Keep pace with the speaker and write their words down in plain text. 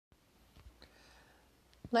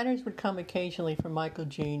Letters would come occasionally from Michael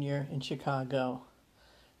Jr. in Chicago.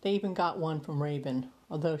 They even got one from Raven,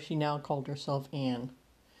 although she now called herself Anne.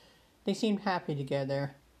 They seemed happy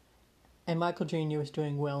together, and Michael Jr. was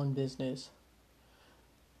doing well in business.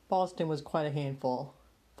 Boston was quite a handful,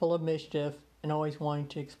 full of mischief and always wanting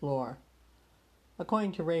to explore.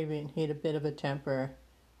 According to Raven, he had a bit of a temper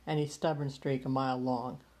and a stubborn streak a mile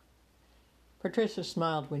long. Patricia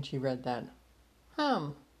smiled when she read that.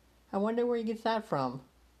 I wonder where he gets that from.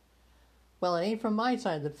 Well, it ain't from my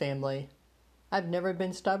side of the family. I've never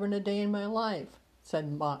been stubborn a day in my life,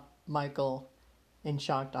 said Michael in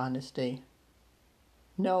shocked honesty.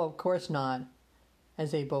 No, of course not,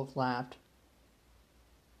 as they both laughed.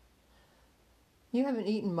 You haven't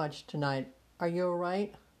eaten much tonight. Are you all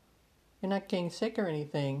right? You're not getting sick or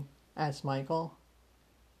anything, asked Michael.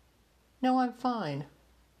 No, I'm fine.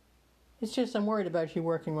 It's just I'm worried about you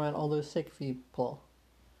working around all those sick people.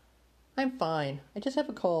 I'm fine. I just have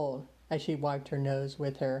a cold, as she wiped her nose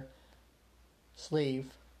with her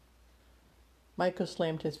sleeve. Michael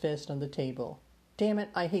slammed his fist on the table. Damn it,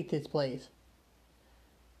 I hate this place.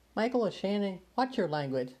 Michael O'Shannon, watch your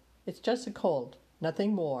language. It's just a cold,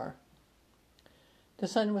 nothing more. The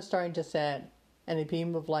sun was starting to set, and a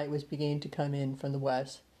beam of light was beginning to come in from the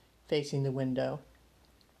west, facing the window.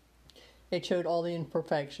 It showed all the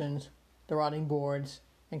imperfections, the rotting boards,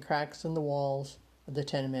 and cracks in the walls of the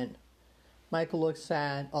tenement. Michael looked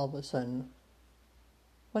sad all of a sudden.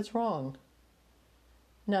 What's wrong?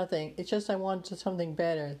 Nothing. It's just I wanted something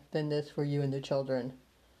better than this for you and the children.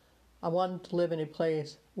 I wanted to live in a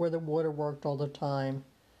place where the water worked all the time,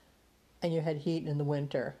 and you had heat in the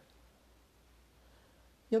winter.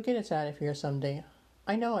 You'll get us out of here someday.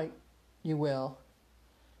 I know you will.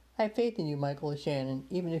 I have faith in you, Michael O'Shannon,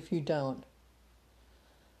 even if you don't.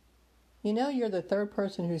 You know you're the third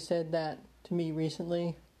person who said that to me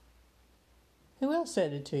recently. Who else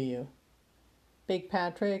said it to you? Big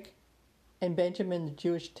Patrick and Benjamin the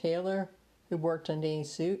Jewish tailor who worked on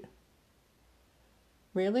Danny's suit?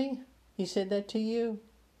 Really? He said that to you?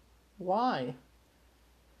 Why?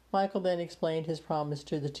 Michael then explained his promise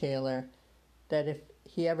to the tailor that if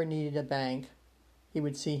he ever needed a bank, he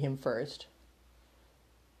would see him first.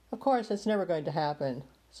 Of course, that's never going to happen,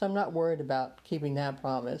 so I'm not worried about keeping that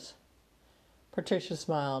promise. Patricia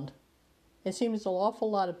smiled. It seems an awful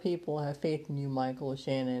lot of people have faith in you, Michael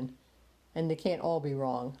O'Shannon, and they can't all be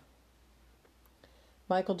wrong.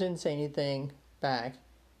 Michael didn't say anything back.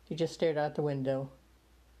 He just stared out the window.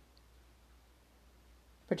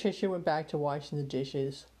 Patricia went back to washing the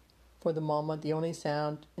dishes. For the moment, the only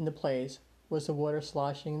sound in the place was the water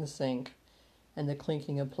sloshing in the sink and the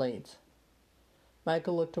clinking of plates.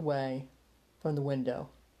 Michael looked away from the window.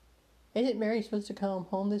 Isn't Mary supposed to come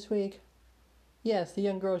home this week? Yes, the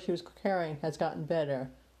young girl she was carrying has gotten better,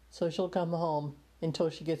 so she'll come home until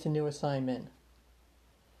she gets a new assignment.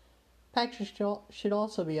 Patrick should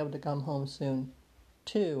also be able to come home soon,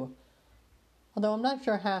 too, although I'm not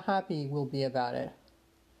sure how happy we'll be about it.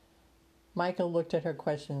 Michael looked at her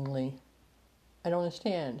questioningly. I don't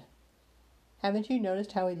understand. Haven't you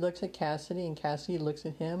noticed how he looks at Cassidy and Cassidy looks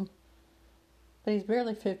at him? But he's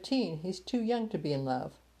barely 15. He's too young to be in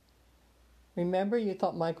love. Remember, you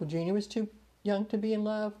thought Michael Jr. was too young to be in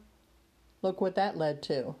love? Look what that led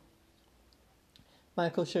to.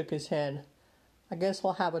 Michael shook his head. I guess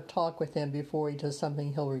I'll have a talk with him before he does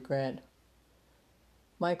something he'll regret.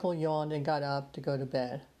 Michael yawned and got up to go to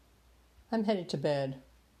bed. I'm headed to bed.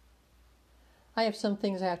 I have some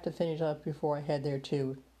things I have to finish up before I head there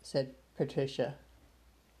too, said Patricia.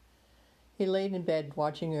 He laid in bed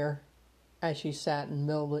watching her as she sat in the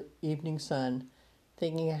middle of the evening sun,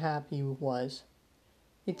 thinking how happy he was.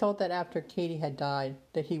 He thought that after Katie had died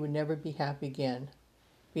that he would never be happy again.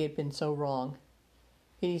 He had been so wrong.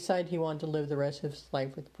 He decided he wanted to live the rest of his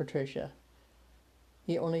life with Patricia.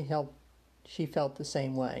 She felt the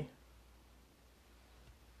same way.